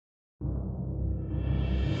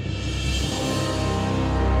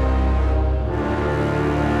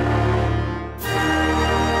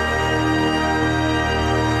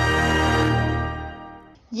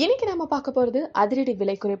பார்க்க போகிறது அதிரடி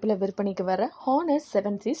விலை குறைப்பில் விற்பனைக்கு வர ஹானர்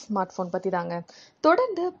 7C ஸ்மார்ட் ஃபோன் பற்றி தாங்க.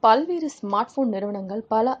 தொடர்ந்து பல்வேறு ஸ்மார்ட் ஃபோன் நிறுவனங்கள்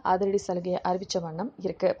பல அதிரடி சலுகையை அறிவித்த வண்ணம்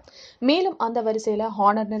இருக்கு. மேலும் அந்த வரிசையில்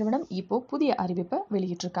ஹானர் நிறுவனம் இப்போ புதிய அறிவிப்பை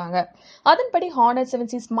வெளியிட்டிருக்காங்க. அதன்படி ஹானர்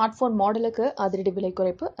 7C ஸ்மார்ட் ஃபோன் மாடலுக்கு அதிரடி விலை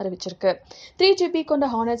குறைப்பு அறிவிச்சிருக்கு. 3GB கொண்ட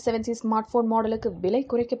ஹானர் 7C ஸ்மார்ட் ஃபோன் மாடலுக்கு விலை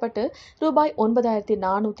குறைக்கப்பட்டு ரூபாய்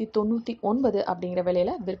 9499 அப்படிங்கிற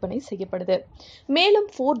விலையில விற்பனை செய்யப்படுது. மேலும்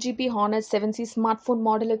 4GB honour 7C smart phone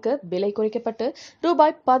மாடலுக்கு விலை குறைக்கப்பட்டு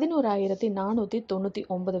ரூபாய்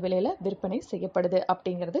 11,499 விலையில விற்பனை செய்யப்படுது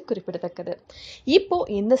அப்படிங்கிறது குறிப்பிடத்தக்கது. இப்போ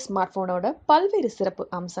இந்த ஸ்மார்ட் போனோட பல்வேறு சிறப்பு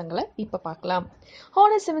அம்சங்களை இப்ப பார்க்கலாம்.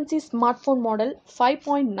 Honour 7C smart phone model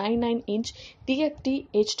 5.99 inch TFT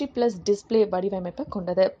HD+ display வடிவமைப்பை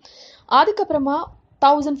கொண்டது. அதுக்கப்புறமா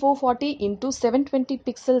 1440x720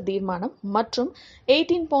 பிக்சல் தீர்மானம் மற்றும்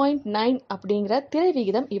 18.9 அப்படிங்கிற திரை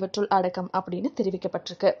விகிதம் இவற்றுள் அடக்கம் அப்படின்னு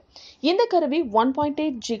தெரிவிக்கப்பட்டிருக்கு. இந்த கருவி 1.8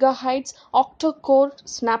 GHz ஆக்டோ-கோர்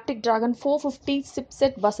ஸ்னாப்டிராகன் 450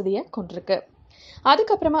 சிப்செட் வசதியை கொண்டிருக்கு.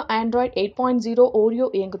 அதுக்கப்புறமா Android 8.0 ஓரியோ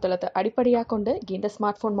இயங்குதளத்தை அடிப்படையாக கொண்டு இந்த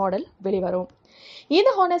ஸ்மார்ட் போன் மாடல் வெளிவரும். இந்த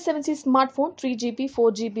honour 7C smart phone 3GB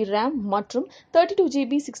 4GB RAM மற்றும்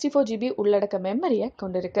 32GB 64GB உள்ளடக்க மெமரியை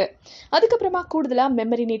கொண்டிருக்கு. அதுக்கப்புறமா கூடுதலா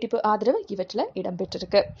மெமரி நீட்டிப்பு ஆதரவு இவற்றில்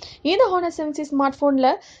இடம்பெற்றிருக்கு. இந்த ஹானர் 7C ஸ்மார்ட்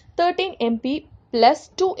போன்ல 13MP +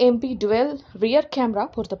 2MP twelve rear camera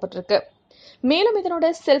பொருத்தப்பட்டிருக்கு. மேலும் இதனோட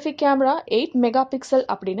செல்ஃபி கேமரா 8 மெகா பிக்சல்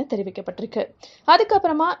அப்படின்னு தெரிவிக்கப்பட்டிருக்கு.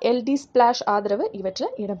 அதுக்கப்புறமா LD ஸ்பிளாஷ் ஆதரவு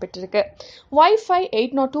இவற்றில் இடம்பெற்றிருக்கு. Wi-Fi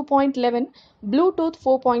 802.11, Bluetooth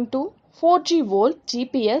 4.2, 4G Volt,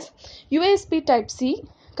 GPS, USB Type-C,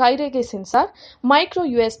 கைரேகை sensor, micro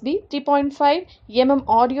USB 3.5mm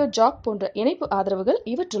audio jack போன்ற இணைப்பு ஆதரவுகள்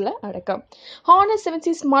இவற்றுள்ள அடக்கம். ஹானர் 7C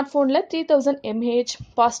ஸ்மார்ட் போன்ல 3000 mAh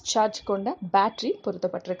ஃபாஸ்ட் சார்ஜ் கொண்ட பேட்டரி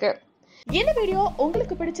பொருத்தப்பட்டிருக்கு. இந்த வீடியோ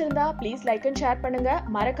உங்களுக்கு பிடிச்சிருந்தா ப்ளீஸ் லைக் அண்ட் ஷேர் பண்ணுங்க.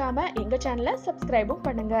 மறக்காம எங்க சேனலை சப்ஸ்கிரைபும்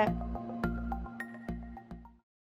பண்ணுங்க.